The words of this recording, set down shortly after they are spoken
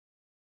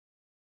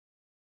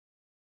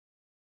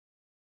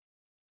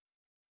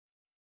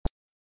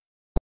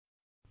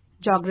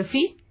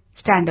Geography,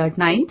 Standard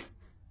 9th,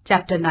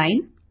 Chapter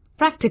 9,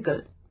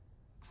 Practical.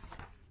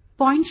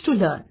 Points to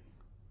learn.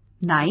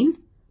 9.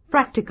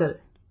 Practical.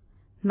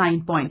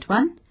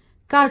 9.1.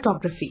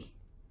 Cartography.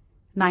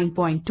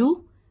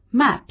 9.2.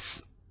 Maps.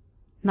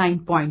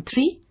 9.3.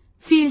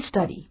 Field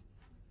study.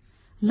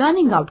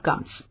 Learning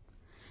outcomes.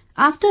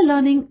 After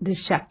learning this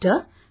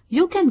chapter,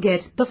 you can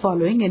get the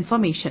following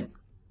information.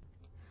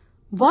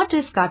 What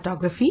is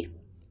cartography?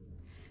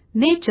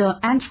 Nature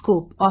and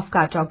scope of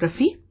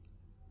cartography.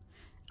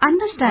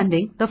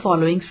 Understanding the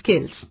following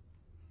skills.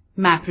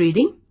 Map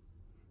reading.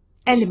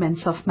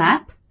 Elements of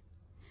map.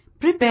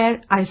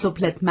 Prepare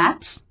isoplet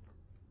maps.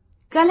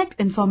 Collect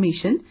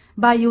information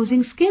by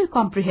using skill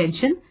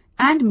comprehension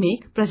and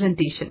make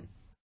presentation.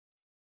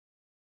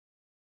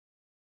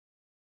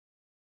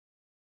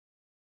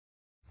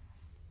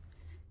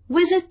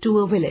 Visit to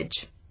a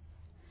village.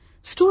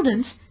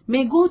 Students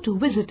may go to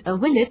visit a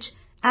village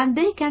and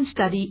they can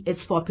study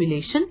its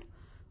population,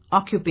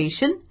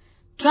 occupation,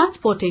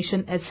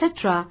 transportation,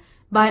 etc.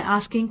 by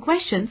asking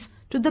questions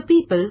to the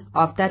people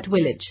of that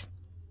village.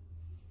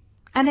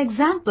 An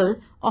example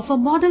of a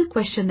model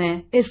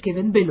questionnaire is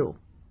given below.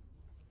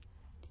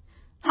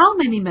 How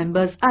many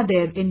members are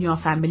there in your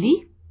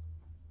family?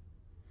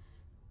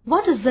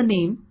 What is the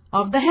name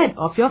of the head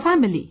of your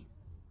family?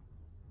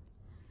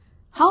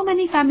 How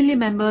many family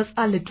members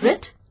are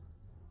literate?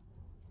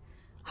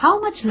 How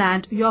much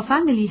land your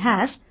family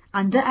has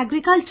under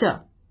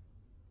agriculture?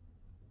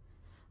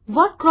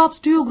 What crops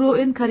do you grow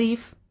in Kharif?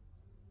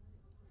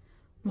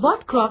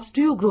 What crops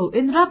do you grow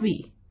in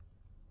Rabi?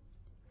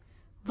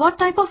 What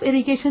type of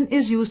irrigation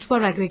is used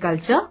for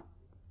agriculture?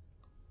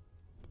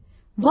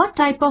 What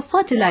type of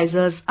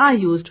fertilizers are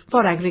used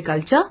for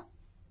agriculture?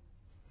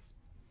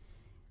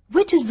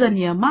 Which is the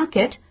near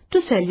market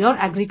to sell your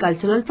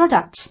agricultural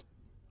products?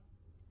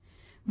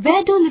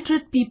 Where do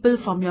literate people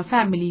from your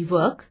family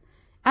work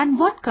and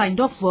what kind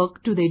of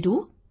work do they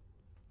do?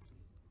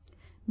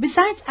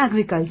 Besides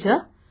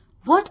agriculture,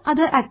 what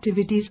other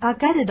activities are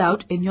carried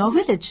out in your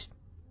village?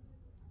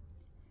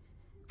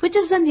 Which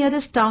is the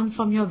nearest town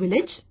from your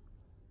village?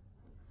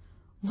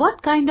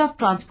 What kind of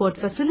transport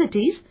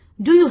facilities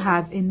do you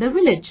have in the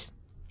village?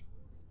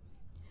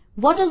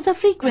 What is the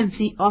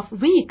frequency of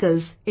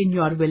vehicles in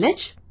your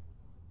village?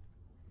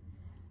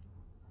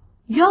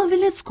 Your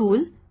village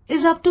school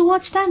is up to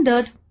what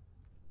standard?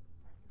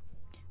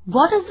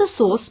 What is the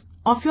source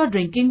of your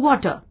drinking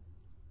water?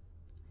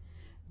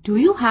 Do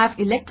you have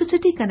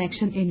electricity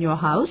connection in your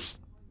house?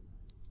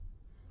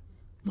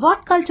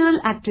 What cultural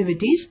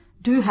activities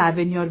do you have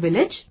in your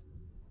village?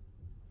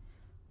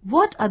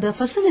 What other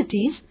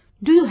facilities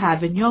do you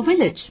have in your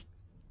village?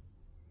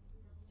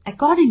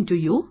 According to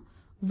you,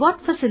 what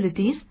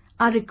facilities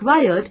are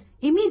required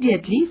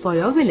immediately for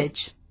your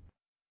village?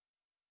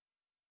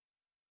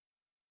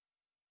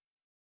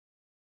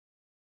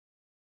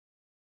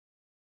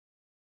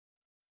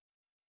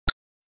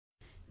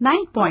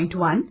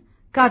 (9.1)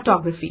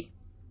 Cartography.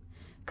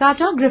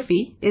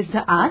 Cartography is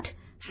the art,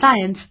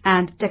 science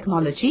and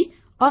technology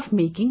of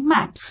making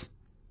maps.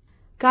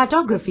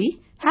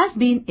 Cartography has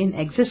been in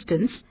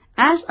existence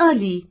as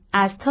early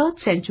as 3rd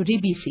century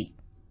BC.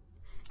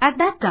 At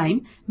that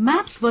time,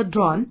 maps were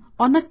drawn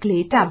on a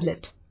clay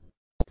tablet.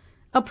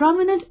 A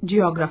prominent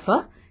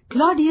geographer,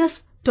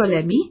 Claudius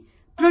Ptolemy,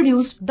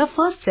 produced the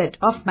first set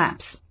of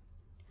maps.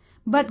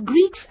 But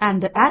Greeks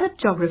and the Arab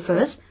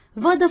geographers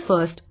were the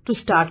first to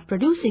start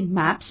producing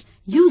maps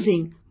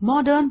using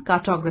modern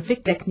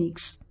cartographic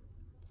techniques.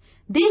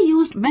 They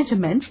used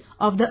measurements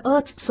of the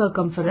Earth's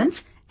circumference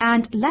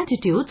and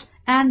latitudes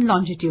and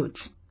longitudes.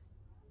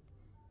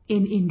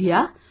 In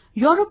India,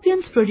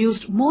 Europeans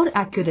produced more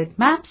accurate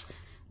maps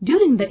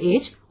during the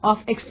age of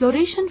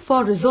exploration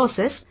for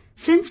resources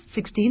since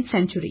 16th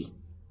century.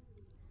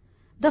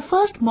 The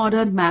first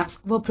modern maps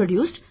were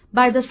produced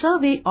by the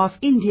Survey of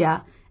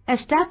India,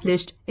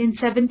 established in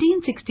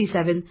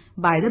 1767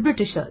 by the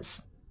Britishers.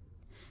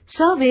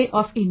 Survey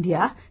of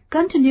India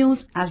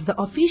continues as the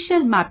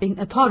official mapping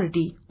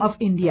authority of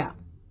India.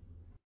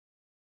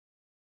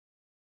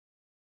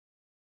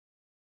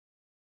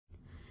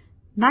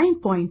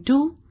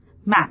 (9.2)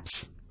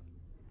 Maps.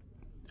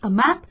 A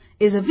map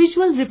is a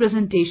visual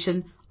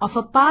representation of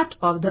a part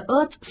of the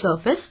Earth's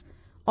surface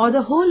or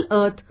the whole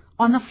Earth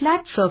on a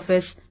flat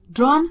surface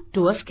drawn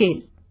to a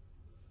scale.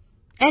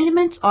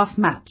 Elements of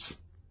maps.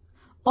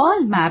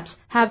 All maps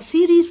have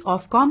series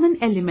of common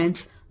elements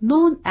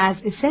known as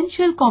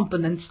essential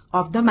components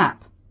of the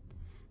map.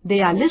 They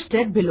are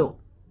listed below.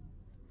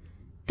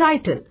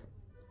 Title.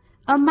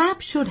 A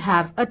map should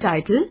have a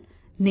title,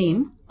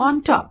 name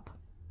on top.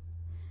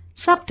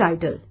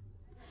 Subtitle.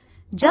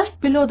 Just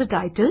below the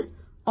title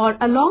or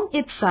along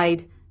its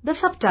side, the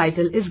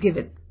subtitle is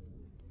given.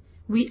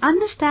 We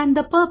understand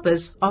the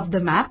purpose of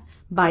the map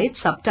by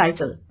its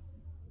subtitle.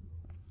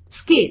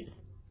 Scale.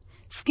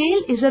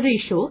 Scale is a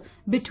ratio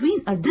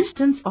between a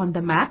distance on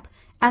the map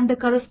and the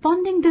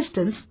corresponding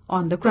distance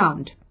on the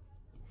ground.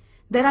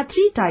 There are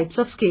 3 types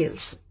of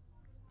scales.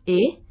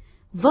 A.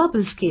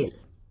 Verbal scale.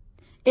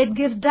 It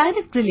gives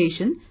direct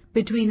relation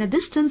between a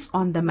distance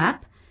on the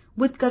map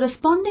with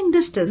corresponding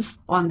distance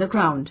on the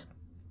ground.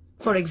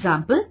 For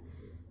example,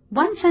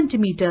 1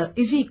 centimeter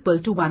is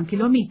equal to 1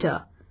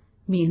 kilometer,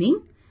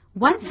 meaning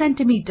 1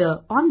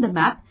 centimeter on the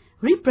map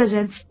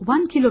represents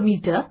 1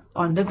 kilometer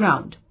on the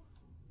ground.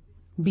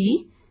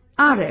 B.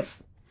 RF,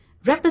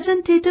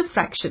 representative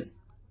fraction.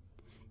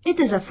 It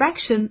is a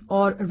fraction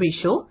or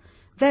ratio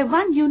where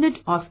 1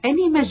 unit of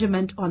any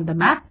measurement on the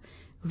map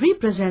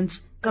represents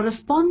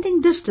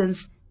corresponding distance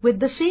with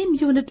the same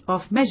unit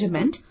of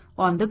measurement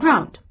on the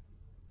ground.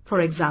 For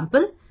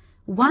example,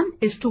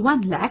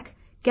 1:1 lakh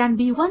can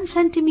be 1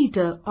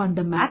 centimeter on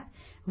the map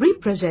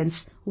represents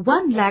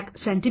 1 lakh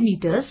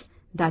centimeters,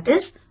 that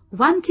is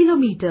 1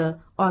 kilometer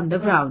on the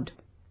ground.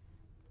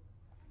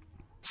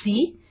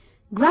 C.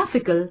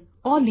 Graphical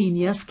or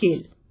linear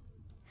scale.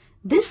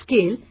 This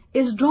scale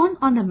is drawn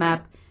on a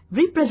map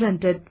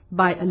represented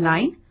by a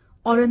line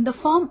or in the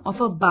form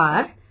of a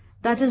bar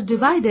that is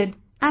divided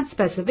at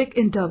specific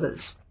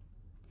intervals.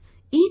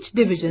 Each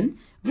division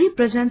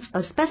represents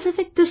a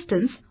specific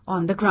distance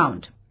on the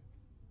ground.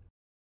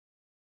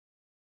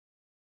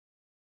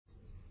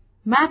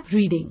 Map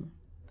reading.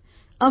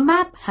 A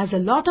map has a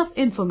lot of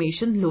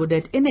information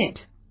loaded in it.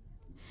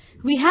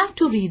 We have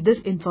to read this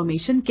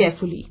information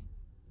carefully.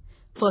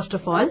 First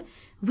of all,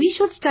 we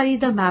should study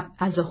the map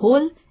as a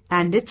whole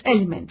and its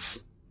elements.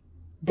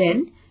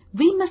 Then,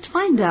 we must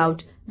find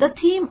out the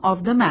theme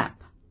of the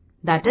map.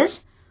 That is,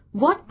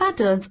 what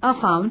patterns are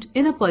found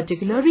in a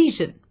particular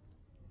region.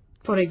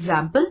 For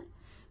example,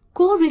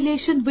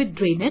 correlation with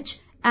drainage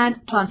and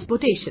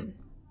transportation.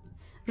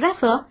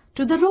 Refer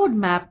to the road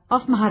map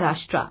of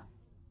Maharashtra.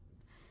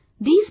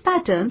 These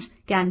patterns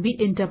can be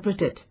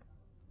interpreted.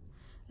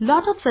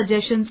 Lot of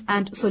suggestions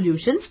and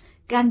solutions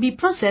can be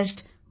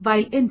processed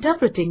while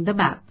interpreting the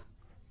map.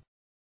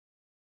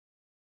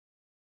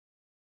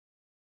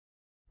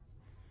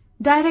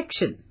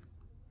 Direction.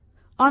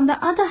 On the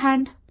other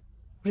hand,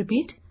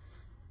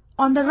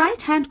 on the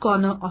right-hand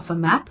corner of a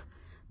map,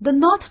 the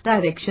north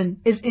direction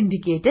is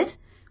indicated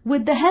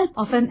with the help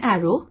of an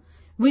arrow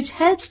which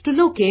helps to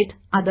locate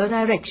other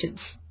directions.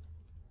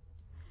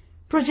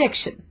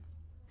 Projection.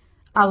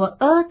 Our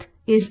Earth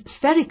is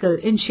spherical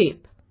in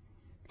shape.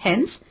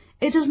 Hence,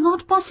 it is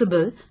not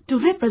possible to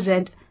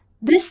represent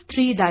this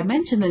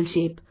three-dimensional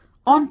shape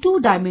on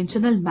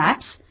two-dimensional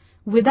maps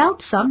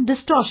without some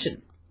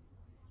distortion.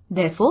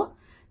 Therefore,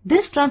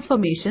 this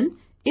transformation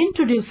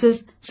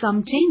introduces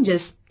some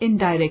changes in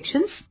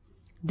directions,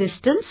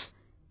 distance,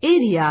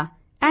 area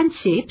and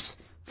shapes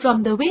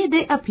from the way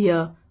they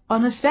appear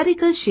on a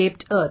spherical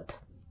shaped Earth.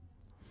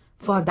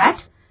 For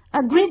that,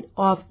 a grid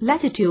of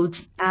latitudes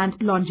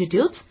and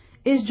longitudes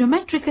is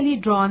geometrically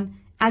drawn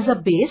as a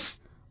base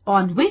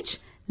on which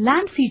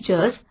land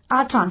features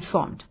are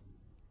transformed.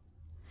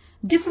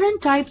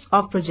 Different types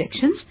of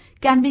projections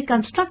can be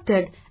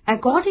constructed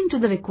according to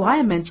the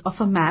requirements of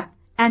a map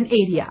and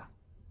area.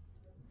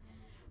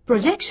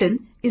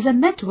 Projection is a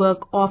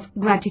network of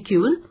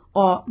graticule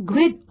or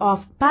grid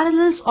of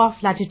parallels of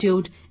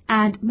latitude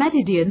and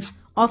meridians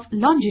of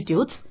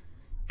longitudes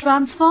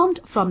transformed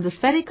from the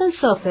spherical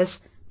surface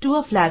to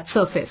a flat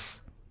surface.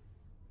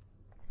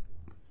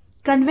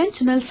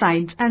 Conventional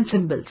signs and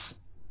symbols.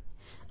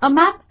 A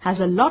map has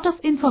a lot of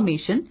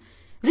information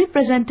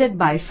represented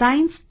by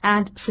signs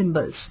and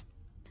symbols.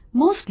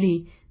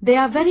 Mostly, they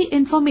are very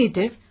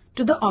informative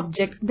to the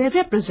object they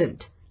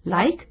represent,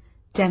 like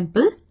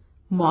temple,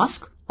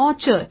 mosque or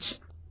church.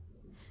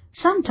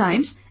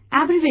 Sometimes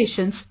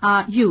abbreviations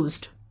are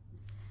used.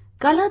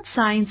 Colored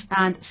signs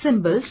and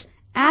symbols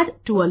add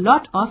to a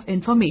lot of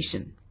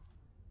information.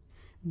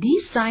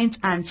 These signs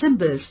and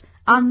symbols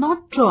are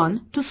not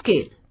drawn to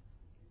scale.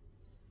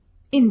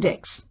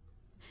 Index.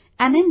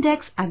 An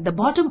index at the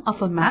bottom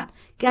of a map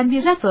can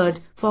be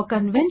referred for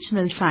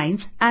conventional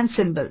signs and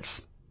symbols.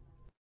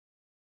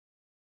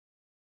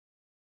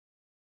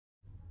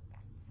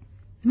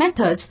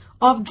 Methods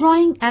of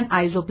drawing an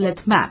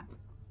isopleth map.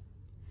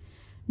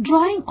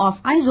 Drawing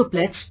of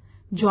isopleths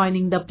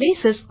joining the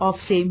places of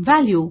same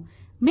value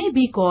may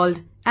be called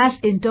as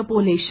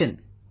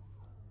interpolation.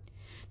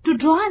 To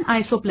draw an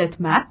isopleth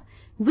map,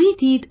 we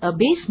need a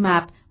base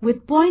map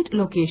with point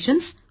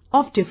locations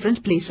of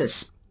different places.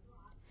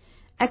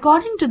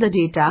 According to the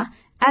data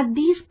at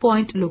these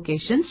point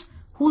locations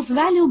whose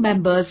value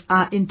members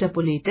are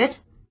interpolated,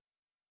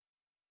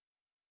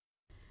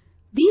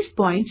 these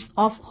points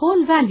of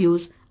whole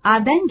values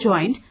are then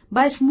joined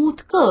by smooth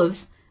curves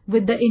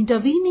with the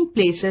intervening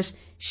places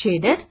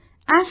shaded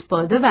as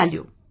per the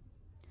value.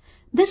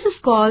 This is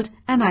called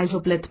an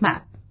isopleth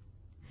map.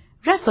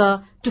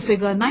 Refer to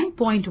figure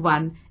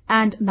 9.1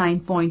 and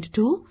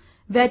 9.2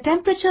 where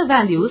temperature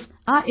values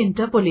are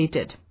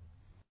interpolated.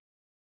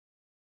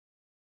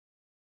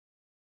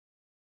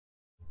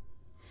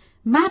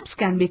 Maps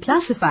can be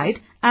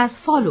classified as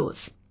follows: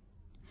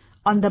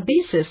 on the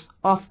basis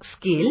of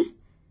scale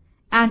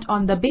and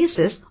on the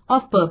basis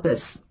of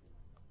purpose.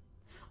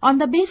 On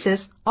the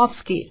basis of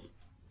scale.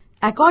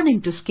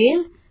 According to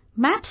scale,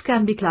 maps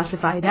can be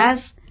classified as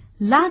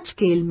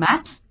large-scale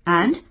maps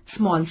and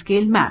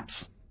small-scale maps.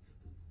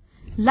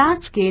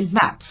 Large-scale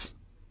maps.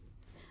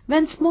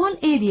 When small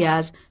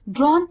areas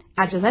drawn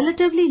at a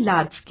relatively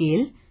large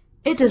scale,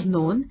 it is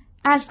known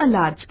as a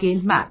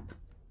large-scale map.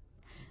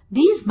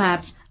 These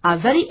maps are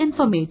very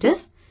informative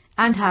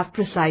and have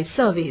precise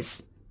surveys.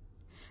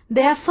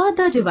 They are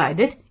further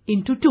divided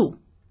into two.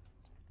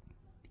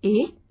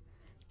 A.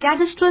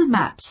 Cadastral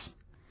maps.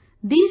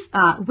 These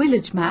are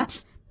village maps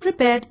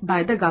prepared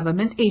by the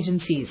government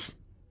agencies.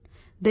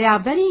 They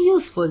are very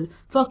useful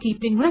for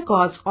keeping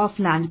records of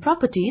land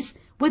properties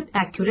with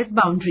accurate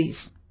boundaries.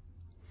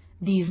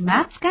 These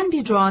maps can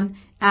be drawn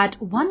at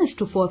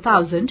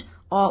 1:4000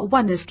 or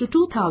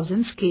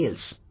 1:2000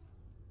 scales.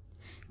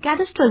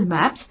 Cadastral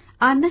maps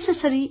are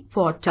necessary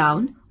for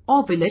town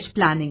or village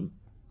planning.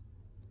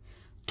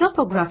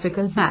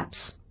 Topographical maps.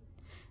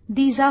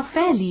 These are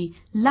fairly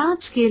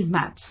large-scale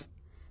maps.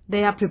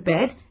 They are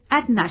prepared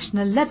at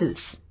national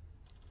levels.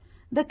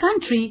 The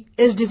country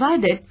is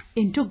divided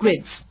into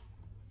grids.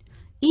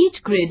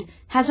 Each grid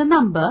has a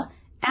number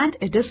and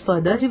it is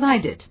further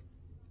divided.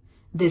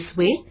 This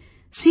way,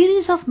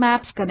 series of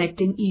maps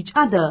connecting each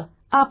other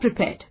are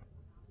prepared.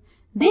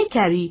 They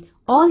carry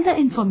all the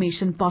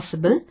information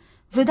possible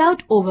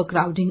without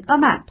overcrowding a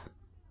map.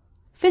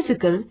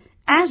 Physical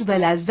as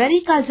well as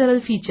very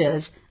cultural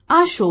features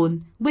are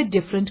shown with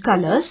different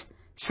colors,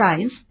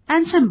 signs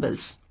and symbols.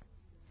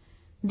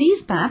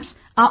 These maps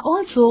are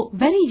also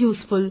very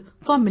useful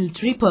for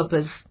military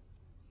purpose.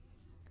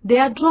 They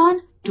are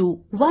drawn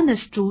to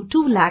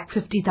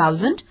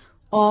 1:250,000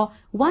 or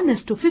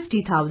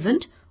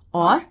 1:50,000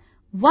 or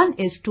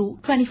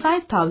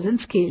 1:25,000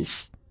 scales.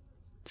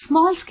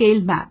 Small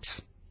scale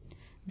maps.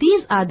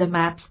 These are the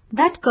maps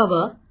that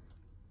cover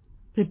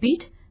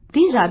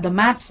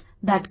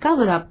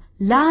up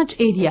large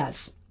areas.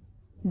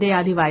 They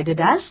are divided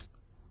as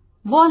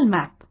wall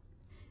map.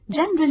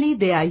 Generally,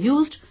 they are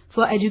used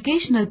for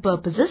educational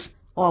purposes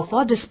or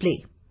for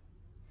display.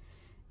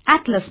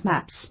 Atlas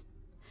maps.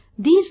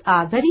 These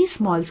are very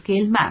small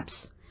scale maps,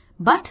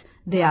 but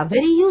they are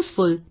very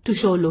useful to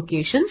show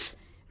locations,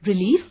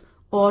 relief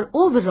or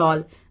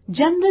overall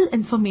general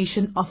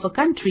information of a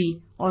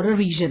country or a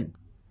region.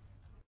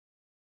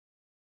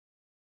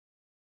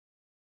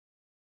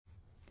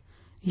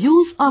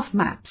 Use of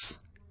maps.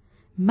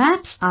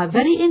 Maps are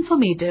very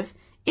informative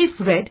if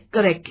read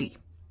correctly.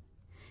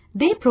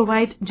 They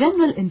provide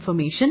general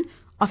information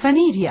of an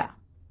area.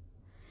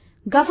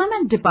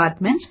 Government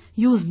departments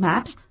use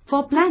maps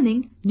for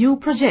planning new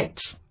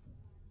projects.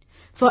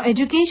 For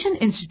education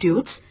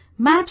institutes,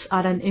 maps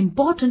are an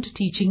important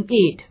teaching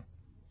aid.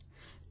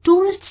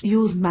 Tourists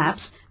use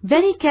maps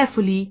very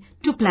carefully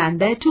to plan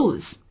their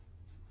tours.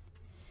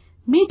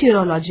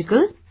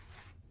 Meteorological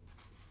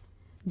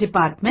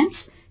departments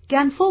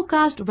can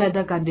forecast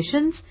weather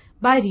conditions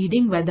by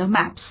reading weather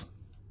maps.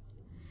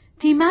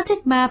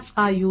 Thematic maps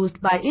are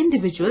used by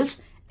individuals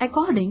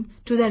according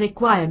to their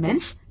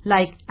requirements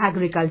like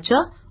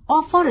agriculture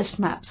or forest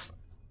maps.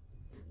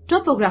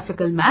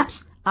 Topographical maps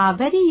are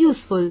very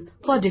useful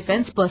for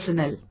defense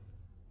personnel.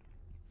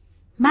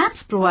 Maps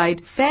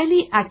provide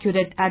fairly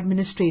accurate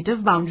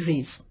administrative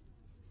boundaries.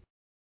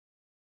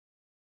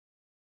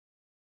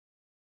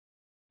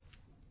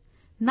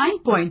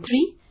 (9.3)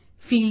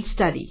 Field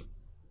Study.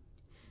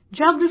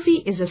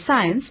 Geography is a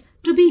science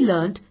to be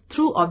learned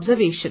through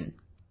observation.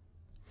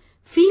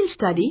 Field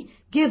study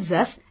gives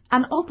us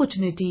an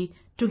opportunity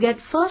to get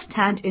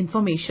first-hand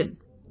information.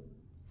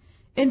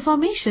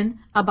 Information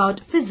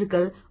about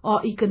physical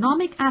or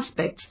economic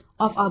aspects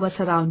of our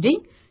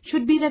surrounding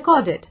should be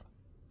recorded.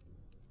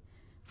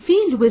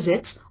 Field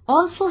visits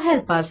also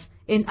help us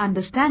in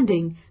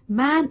understanding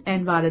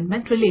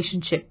man-environment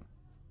relationship.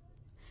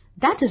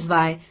 That is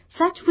why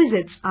such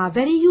visits are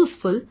very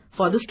useful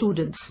for the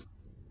students.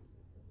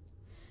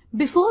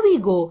 Before we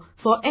go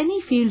for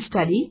any field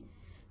study,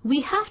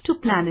 we have to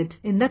plan it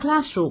in the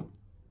classroom.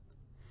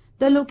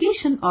 The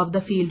location of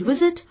the field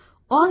visit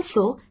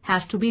also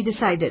has to be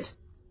decided.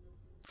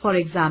 For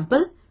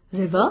example,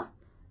 river,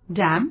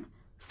 dam,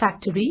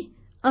 factory,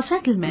 a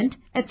settlement,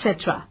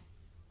 etc.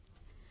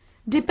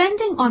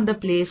 Depending on the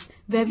place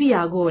where we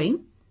are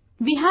going,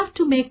 we have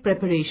to make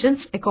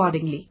preparations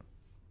accordingly.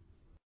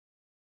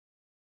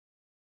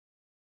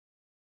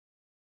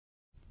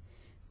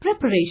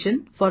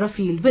 Preparation for a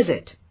field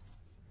visit.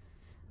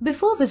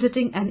 Before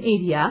visiting an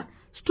area,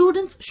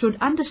 students should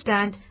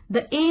understand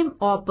the aim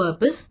or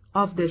purpose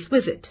of this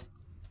visit.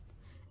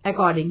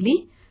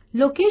 Accordingly,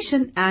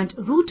 location and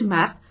route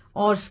map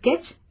or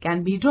sketch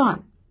can be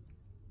drawn.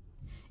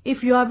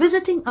 If you are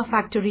visiting a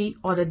factory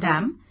or a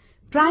dam,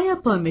 prior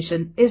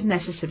permission is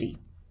necessary.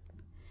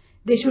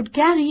 They should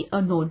carry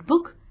a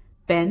notebook,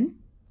 pen,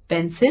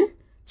 pencil,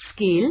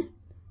 scale,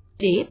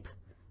 tape,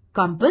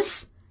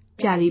 compass,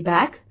 carry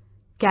bag,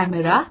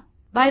 camera,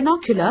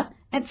 binocular,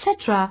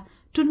 etc.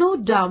 to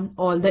note down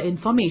all the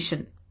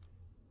information.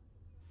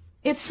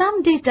 If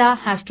some data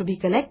has to be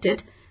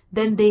collected,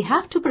 then they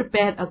have to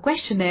prepare a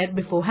questionnaire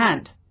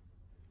beforehand.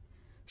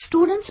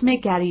 Students may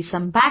carry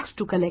some bags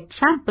to collect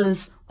samples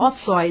of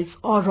soils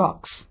or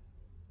rocks.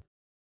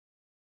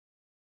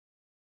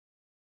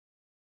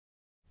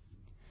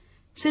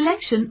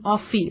 Selection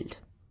of field.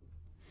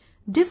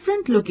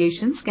 different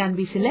locations can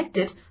be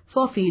selected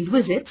for field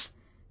visits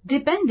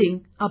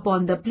depending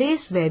upon the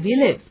place where we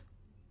live.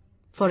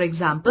 For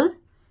example,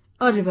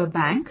 a river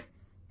bank,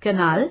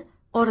 canal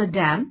or a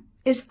dam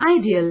is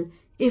ideal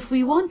if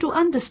we want to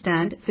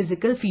understand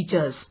physical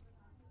features.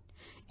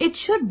 It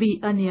should be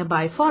a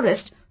nearby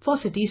forest for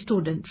city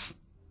students.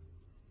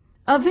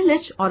 A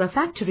village or a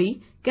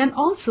factory can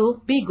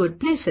also be good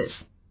places.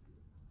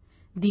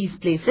 These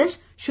places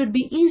should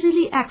be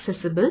easily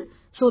accessible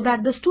so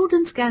that the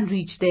students can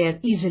reach there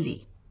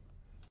easily.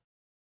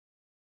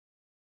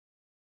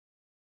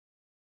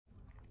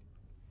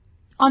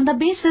 On the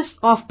basis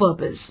of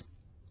purpose.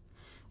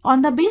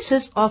 On the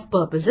basis of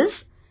purposes,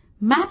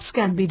 maps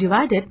can be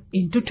divided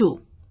into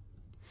two.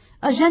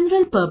 A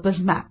general purpose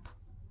map.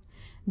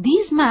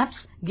 These maps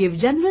give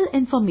general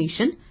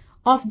information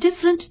of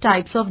different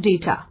types of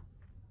data.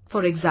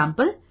 For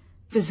example,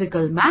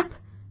 physical map,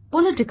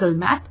 political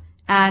map,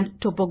 and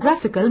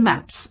topographical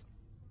maps.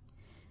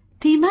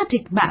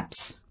 Thematic maps.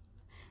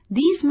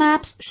 These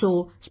maps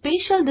show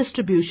spatial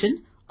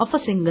distribution of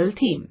a single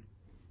theme.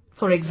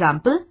 For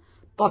example,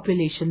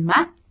 population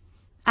map,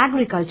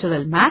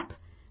 agricultural map,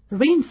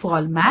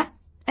 rainfall map,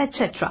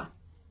 etc.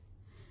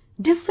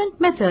 Different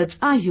methods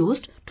are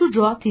used to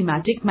draw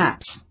thematic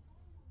maps.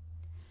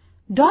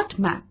 Dot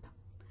map.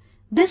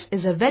 This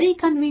is a very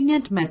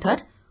convenient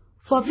method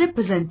for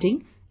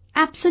representing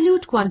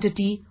absolute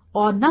quantity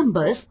or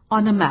numbers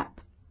on a map.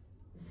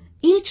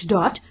 Each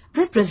dot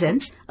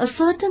represents a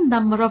certain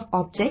number of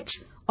objects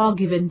or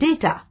given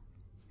data,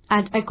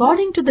 and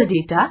according to the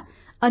data,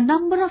 a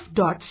number of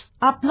dots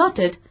are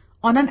plotted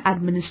on an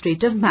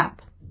administrative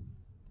map.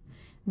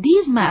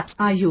 These maps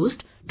are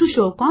used to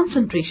show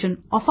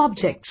concentration of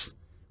objects.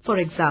 For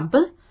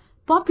example,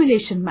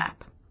 population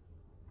map.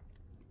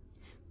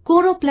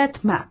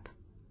 Choropleth map.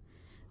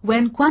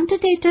 When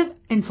quantitative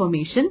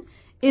information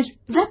is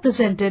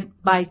represented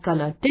by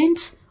color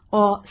tints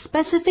or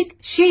specific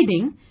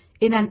shading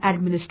in an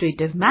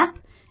administrative map,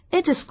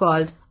 it is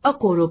called a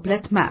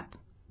choropleth map.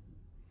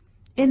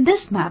 In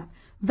this map,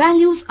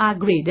 values are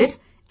graded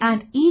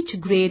and each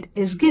grade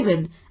is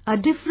given a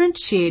different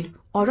shade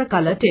or a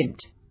color tint.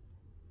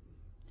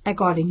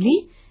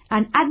 Accordingly,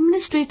 an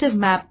administrative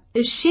map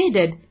is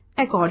shaded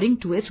according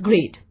to its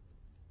grade.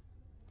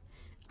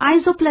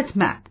 Isopleth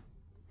map.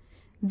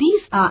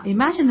 These are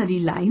imaginary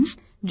lines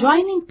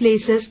joining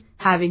places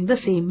having the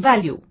same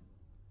value.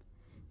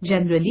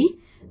 Generally,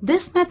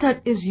 this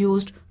method is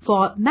used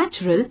for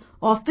natural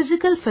or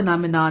physical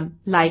phenomenon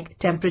like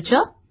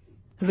temperature,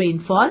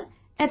 rainfall,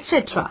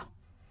 etc.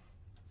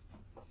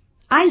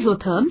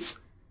 Isotherms,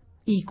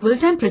 equal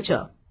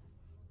temperature.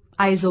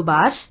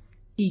 Isobars,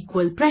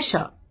 equal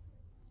pressure.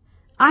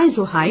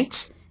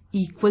 Isoheights,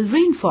 equal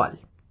rainfall.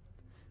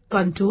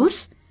 Contours,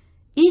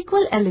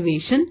 equal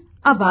elevation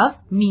above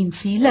mean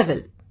sea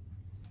level.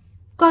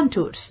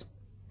 Contours.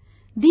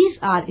 These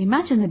are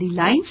imaginary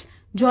lines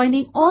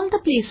joining all the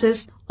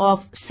places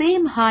of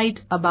same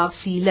height above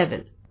sea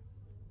level.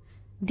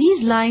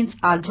 These lines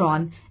are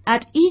drawn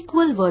at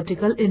equal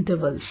vertical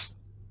intervals.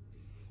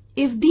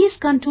 If these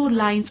contour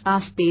lines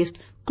are spaced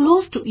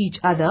close to each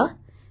other,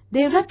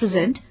 they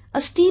represent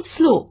a steep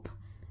slope,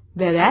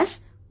 whereas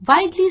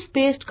widely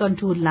spaced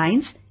contour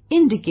lines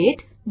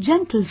indicate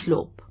gentle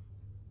slope.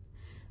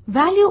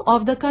 Value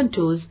of the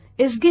contours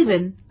is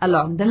given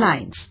along the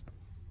lines.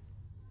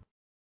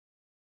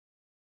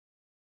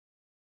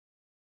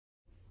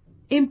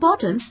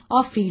 Importance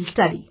of field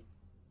study.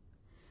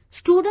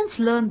 Students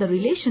learn the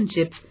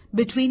relationships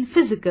between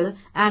physical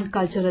and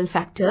cultural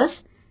factors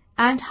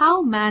and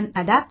how man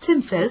adapts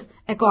himself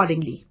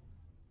accordingly.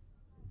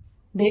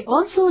 They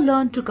also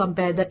learn to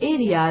compare the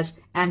areas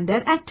and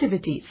their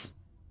activities.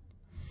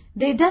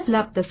 They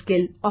develop the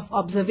skill of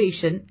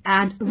observation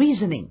and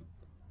reasoning.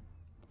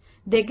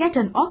 They get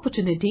an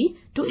opportunity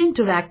to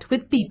interact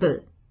with people.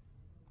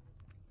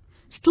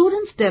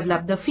 Students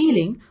develop the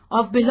feeling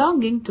of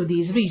belonging to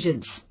these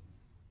regions.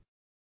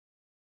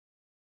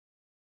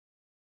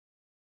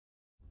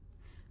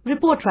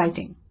 Report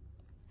writing.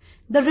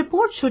 The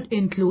report should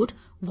include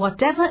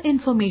whatever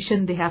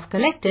information they have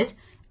collected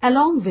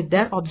along with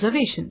their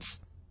observations.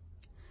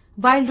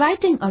 While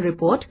writing a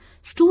report,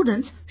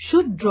 students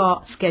should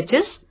draw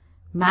sketches,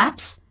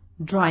 maps,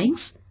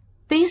 drawings,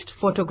 paste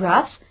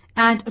photographs,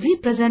 and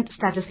represent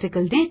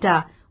statistical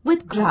data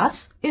with graphs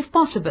if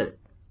possible.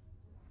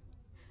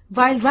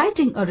 While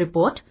writing a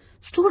report,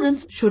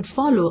 students should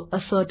follow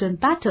a certain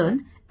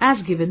pattern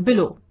as given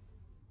below.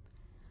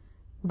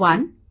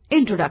 1.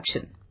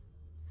 Introduction.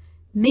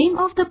 Name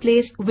of the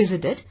place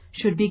visited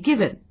should be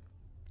given.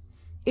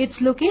 Its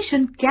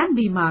location can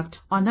be marked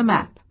on a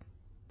map.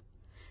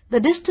 The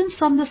distance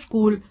from the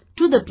school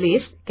to the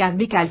place can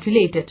be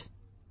calculated.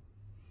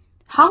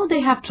 How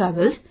they have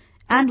travelled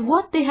and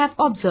what they have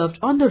observed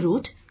on the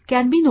route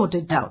can be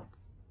noted down.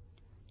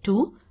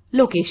 2.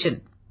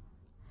 Location.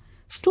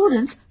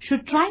 Students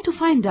should try to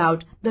find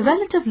out the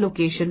relative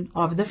location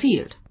of the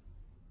field.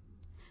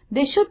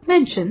 They should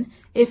mention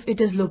if it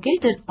is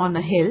located on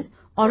a hill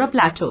or a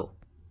plateau.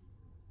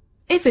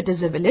 If it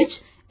is a village,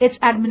 its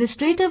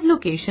administrative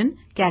location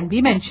can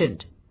be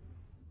mentioned.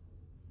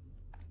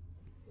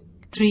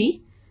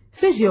 3.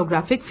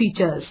 Physiographic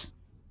features.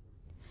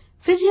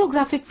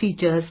 Physiographic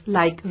features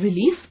like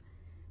relief,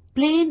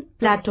 plain,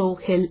 plateau,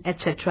 hill,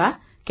 etc.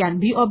 can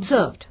be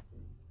observed.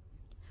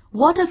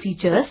 Water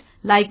features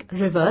like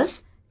rivers,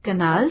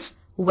 canals,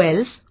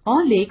 wells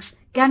or lakes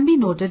can be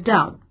noted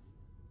down.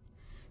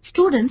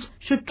 Students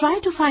should try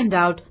to find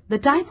out the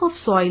type of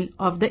soil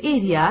of the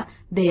area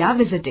they are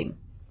visiting.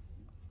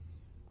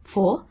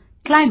 4.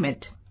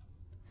 Climate.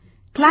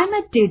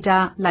 Climate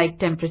data like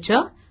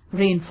temperature,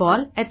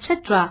 rainfall,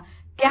 etc.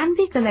 can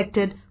be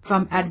collected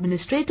from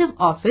administrative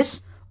office,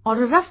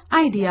 or a rough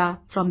idea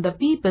from the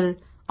people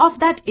of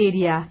that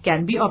area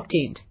can be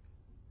obtained.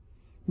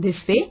 This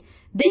way,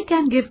 they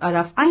can give a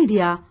rough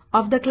idea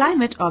of the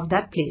climate of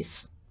that place.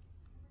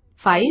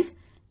 5.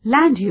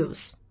 Land use.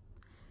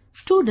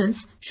 Students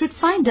should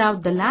find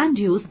out the land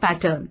use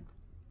pattern.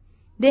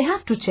 They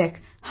have to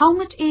check how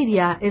much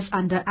area is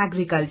under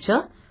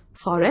agriculture,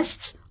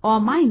 forests or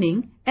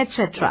mining,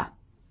 etc.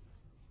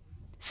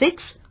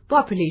 6.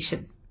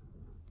 Population.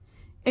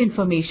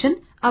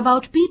 Information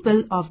about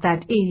people of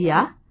that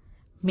area,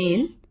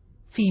 male,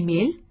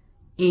 female,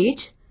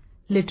 age,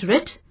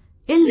 literate,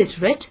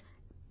 illiterate,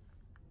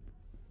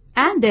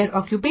 and their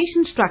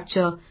occupation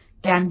structure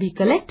can be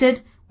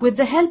collected with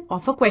the help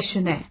of a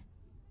questionnaire.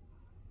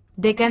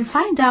 They can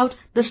find out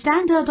the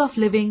standard of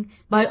living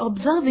by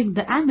observing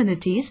the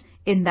amenities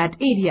in that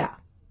area.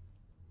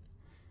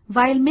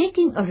 While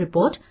making a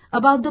report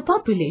about the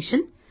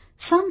population,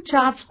 some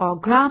charts or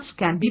graphs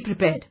can be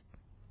prepared.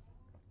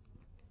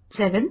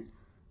 7.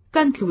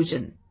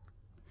 Conclusion.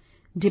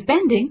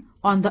 Depending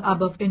on the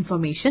above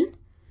information,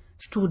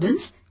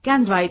 students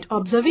can write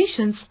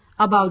observations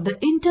about the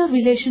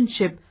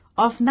interrelationship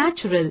of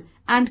natural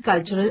and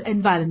cultural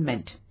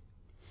environment,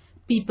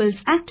 people's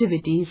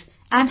activities,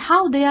 and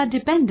how they are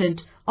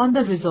dependent on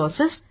the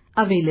resources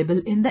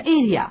available in the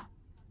area.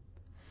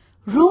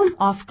 Role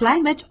of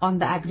climate on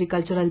the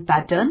agricultural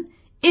pattern,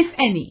 if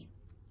any.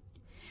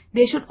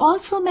 They should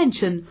also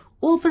mention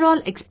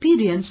overall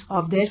experience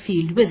of their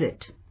field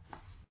visit.